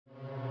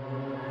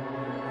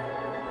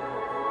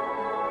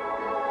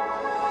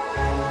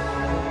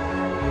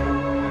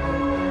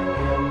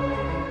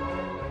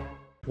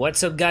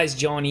What's up guys,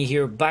 Johnny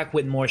here, back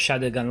with more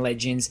Shadowgun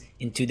Legends.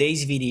 In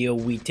today's video,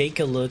 we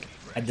take a look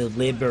at the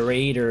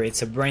Liberator.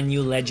 It's a brand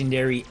new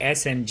legendary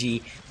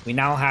SMG. We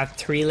now have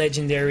 3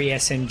 legendary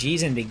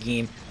SMGs in the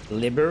game: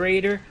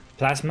 Liberator,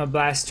 Plasma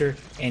Blaster,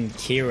 and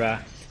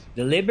Kira.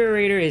 The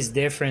Liberator is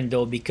different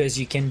though because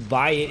you can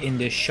buy it in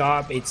the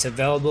shop. It's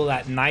available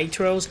at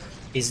Nitro's.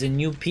 It's the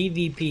new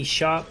PvP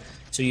shop.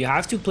 So you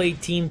have to play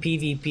team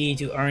PvP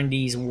to earn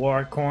these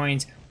war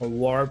coins or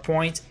war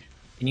points.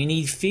 And you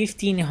need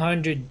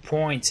 1500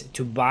 points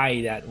to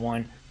buy that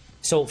one.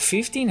 So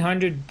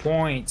 1500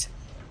 points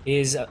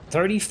is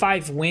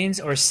 35 wins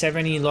or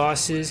 70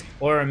 losses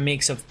or a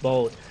mix of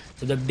both.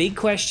 So the big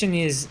question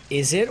is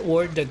it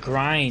worth the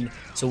grind?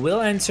 So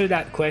we'll answer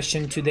that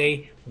question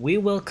today. We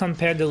will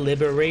compare the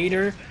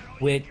Liberator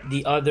with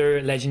the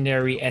other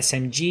legendary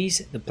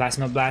SMGs, the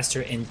Plasma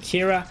Blaster and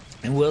Kira,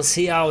 and we'll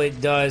see how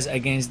it does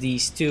against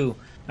these two.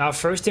 Now,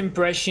 first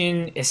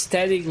impression,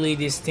 aesthetically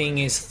this thing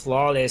is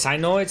flawless. I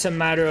know it's a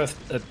matter of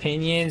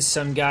opinion.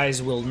 Some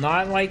guys will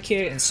not like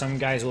it and some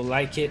guys will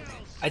like it.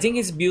 I think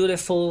it's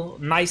beautiful,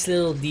 nice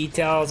little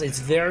details. It's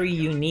very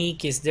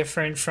unique. It's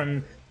different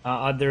from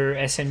other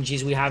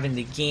SMGs we have in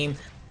the game.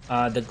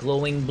 The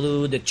glowing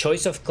blue, the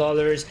choice of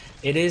colors.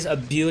 It is a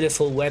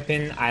beautiful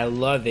weapon. I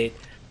love it.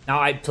 Now,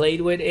 I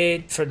played with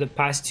it for the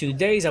past 2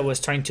 days. I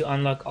was trying to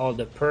unlock all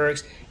the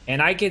perks,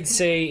 and I could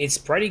say it's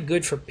pretty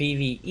good for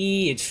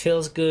PvE. It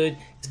feels good.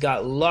 It's got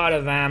a lot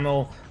of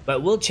ammo,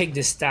 but we'll check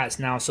the stats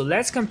now. So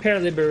let's compare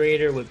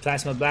Liberator with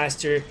Plasma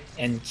Blaster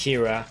and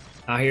Kira.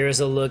 Now here's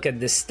a look at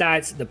the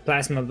stats, the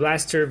Plasma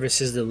Blaster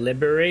versus the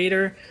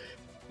Liberator.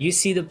 You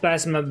see the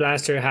Plasma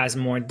Blaster has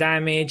more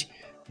damage.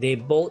 They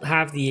both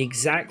have the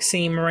exact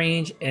same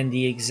range and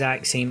the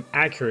exact same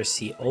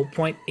accuracy,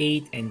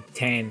 0.8 and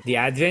 10. The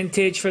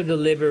advantage for the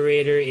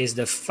Liberator is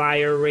the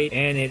fire rate,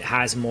 and it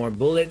has more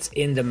bullets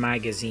in the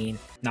magazine.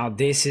 Now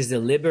this is the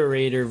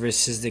Liberator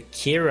versus the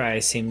Kira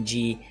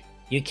SMG.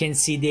 You can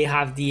see they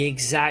have the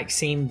exact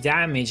same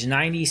damage,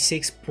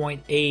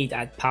 96.8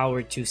 at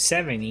power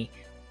 270.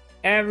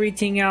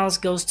 Everything else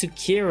goes to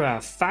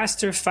Kira: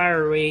 faster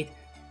fire rate,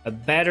 a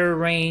better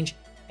range,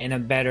 and a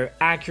better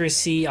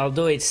accuracy.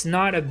 Although it's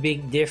not a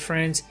big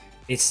difference,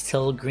 it's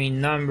still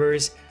green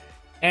numbers.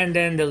 And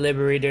then the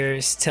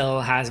Liberator still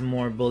has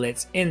more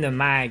bullets in the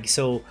mag.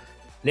 So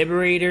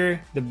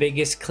Liberator, the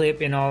biggest clip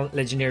in all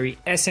legendary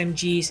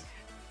SMGs,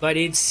 but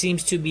it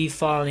seems to be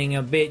falling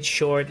a bit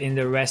short in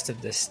the rest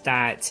of the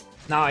stats.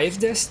 Now if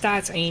the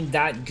stats ain't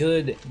that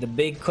good, the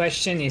big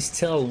question is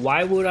still,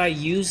 why would I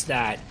use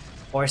that?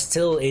 Or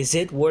still, is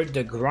it worth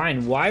the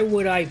grind? Why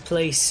would I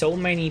play so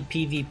many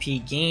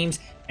PvP games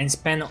and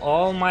spend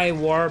all my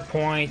war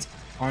points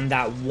on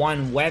that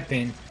one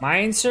weapon? My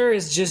answer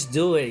is just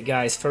do it,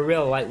 guys, for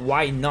real. Like,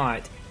 why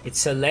not?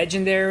 It's a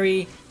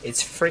legendary,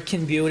 it's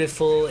freaking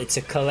beautiful, it's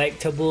a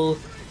collectible.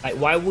 Like,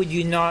 why would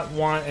you not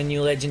want a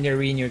new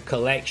legendary in your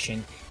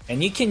collection?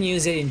 And you can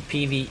use it in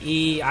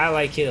PvE. I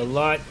like it a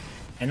lot,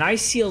 and I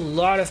see a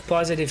lot of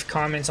positive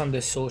comments on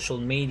the social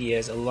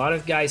medias. A lot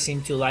of guys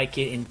seem to like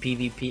it in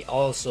PvP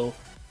also.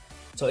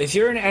 So if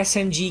you're an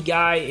SMG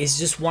guy, it's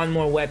just one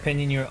more weapon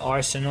in your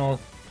arsenal.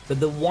 But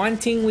the one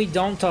thing we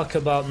don't talk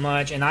about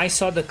much, and I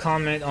saw the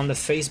comment on the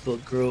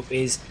Facebook group,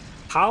 is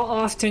how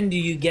often do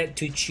you get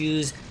to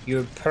choose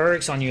your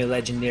perks on your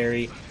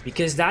legendary?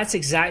 Because that's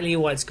exactly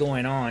what's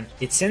going on.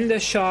 It's in the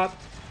shop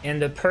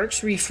and the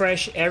perks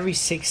refresh every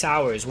 6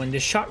 hours. When the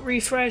shop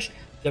refresh,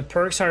 the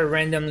perks are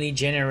randomly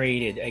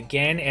generated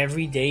again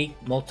every day,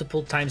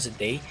 multiple times a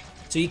day.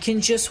 So you can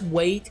just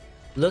wait,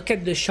 look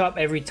at the shop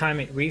every time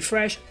it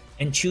refresh,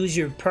 and choose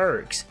your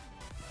perks.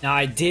 Now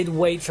I did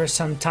wait for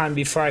some time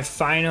before I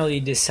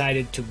finally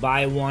decided to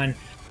buy one.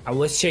 I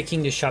was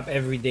checking the shop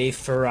every day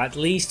for at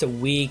least a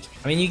week.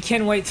 I mean, you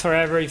can wait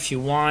forever if you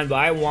want, but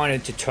I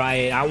wanted to try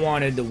it. I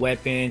wanted the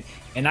weapon,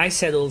 and I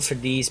settled for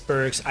these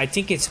perks. I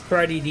think it's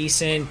pretty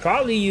decent.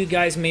 Probably you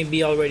guys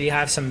maybe already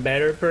have some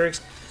better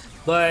perks,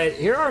 but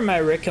here are my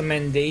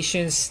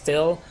recommendations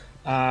still.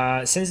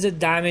 Since the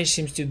damage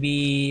seems to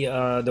be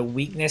the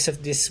weakness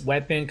of this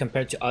weapon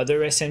compared to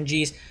other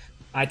SMGs,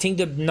 I think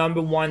the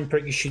 #1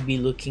 perk you should be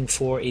looking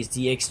for is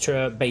the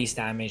extra base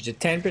damage. The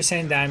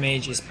 10%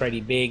 damage is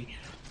pretty big.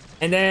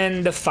 And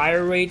then the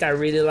fire rate, I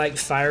really like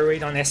fire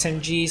rate on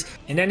SMGs.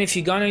 And then if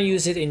you're gonna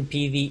use it in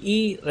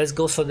PvE, let's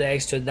go for the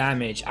extra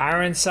damage.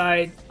 Iron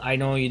Sight, I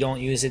know you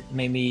don't use it,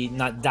 maybe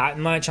not that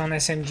much on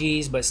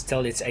SMGs, but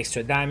still it's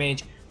extra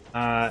damage.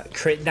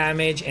 Crit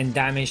damage and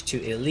damage to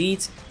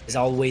elites is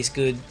always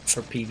good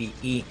for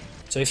PvE.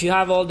 So if you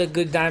have all the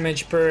good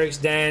damage perks,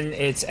 then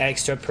it's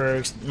extra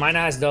perks. Mine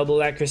has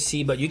double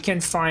accuracy, but you can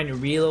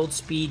find reload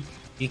speed.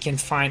 You can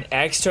find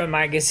extra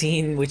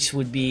magazine, which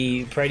would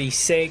be pretty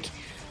sick.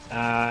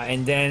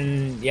 And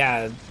then,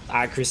 yeah,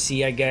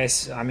 accuracy, I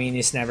guess. I mean,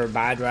 it's never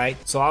bad, right?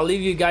 So I'll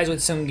leave you guys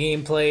with some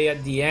gameplay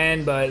at the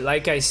end. But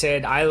like I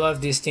said, I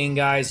love this thing,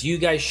 guys. You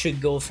guys should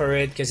go for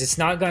it because it's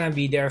not gonna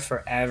be there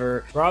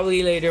forever.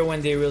 Probably later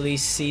when they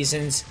release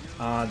seasons,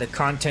 the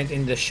content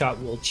in the shop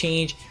will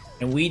change.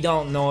 And we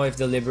don't know if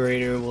the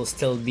Liberator will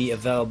still be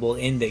available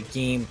in the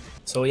game.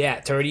 So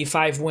yeah,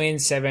 35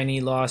 wins,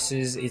 70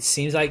 losses. It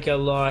seems like a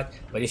lot,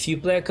 but if you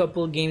play a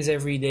couple of games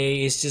every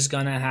day, it's just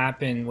gonna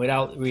happen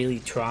without really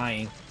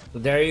trying. So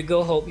there you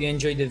go. Hope you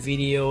enjoyed the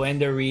video and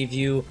the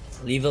review.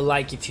 Leave a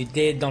like if you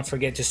did. Don't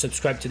forget to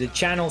subscribe to the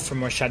channel for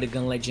more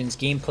Shadowgun Legends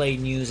gameplay,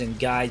 news, and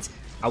guides.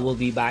 I will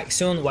be back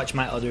soon. Watch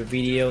my other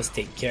videos.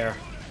 Take care.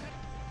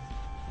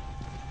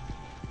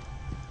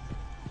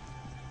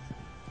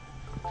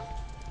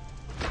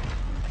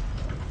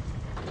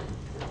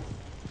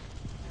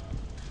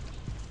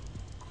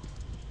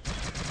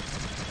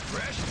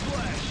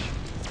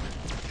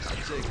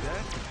 Take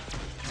that.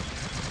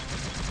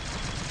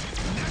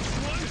 Next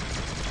one.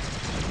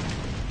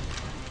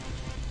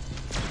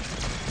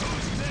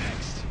 Who's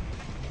next?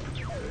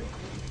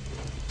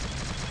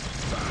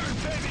 Burn,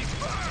 baby,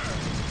 burn!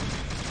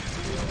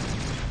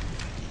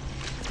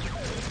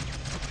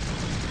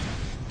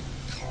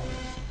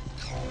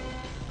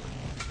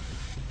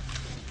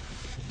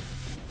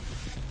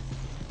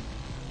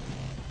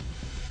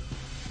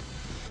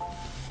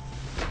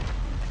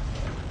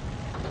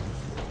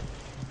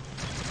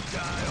 Die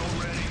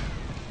already.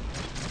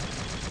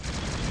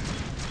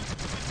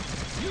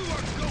 You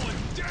are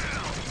going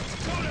down!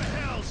 Go to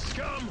hell,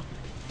 scum!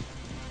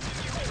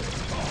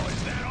 Oh,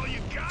 is that all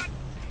you got?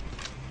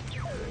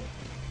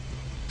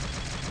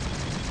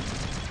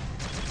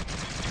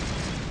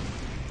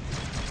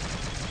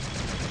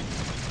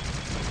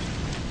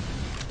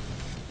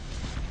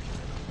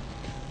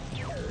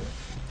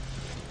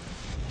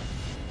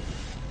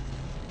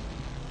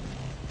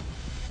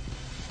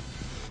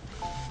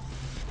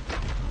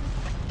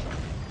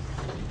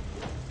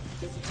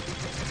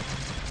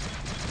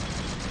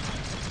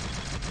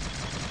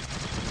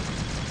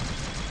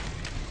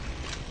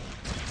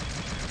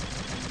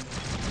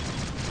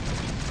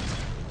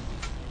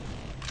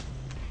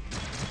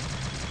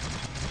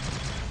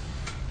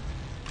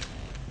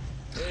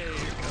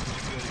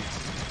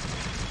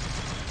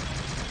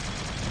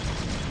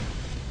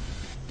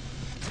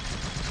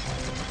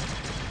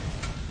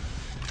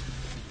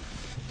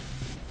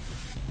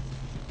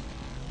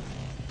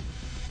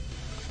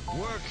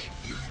 Work,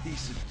 you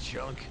piece of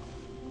junk.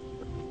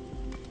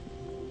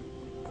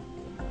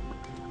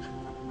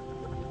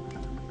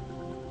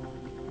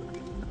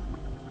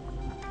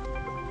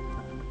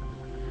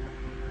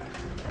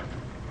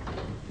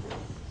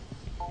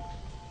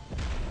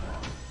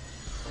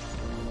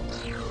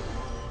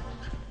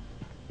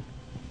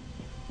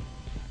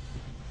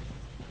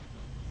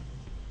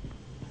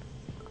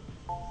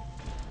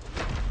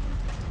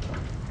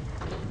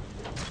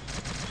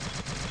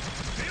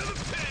 Feel the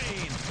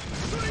pain!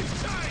 Sleep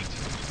tight!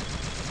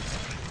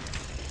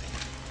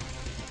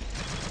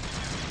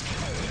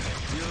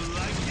 You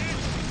like it?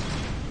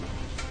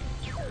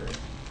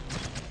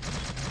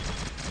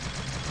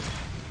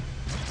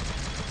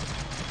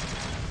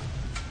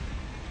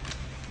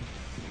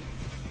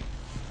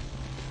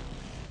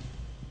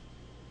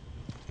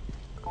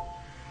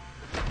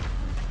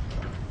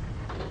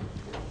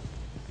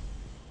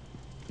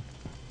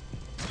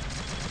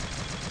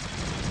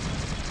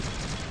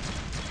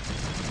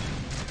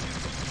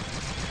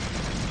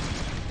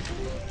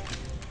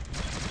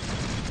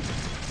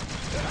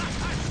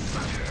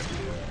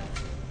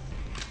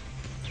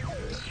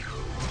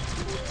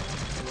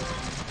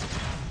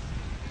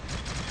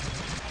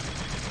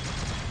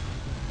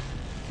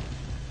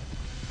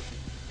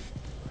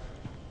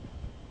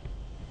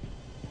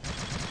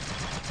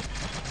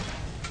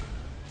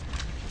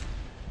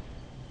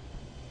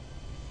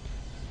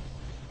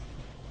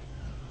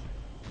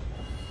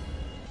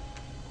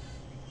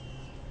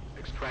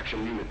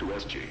 Extraction unit to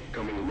SG,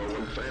 coming low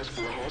and fast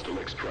for hostile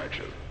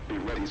extraction. Be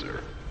ready,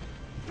 sir.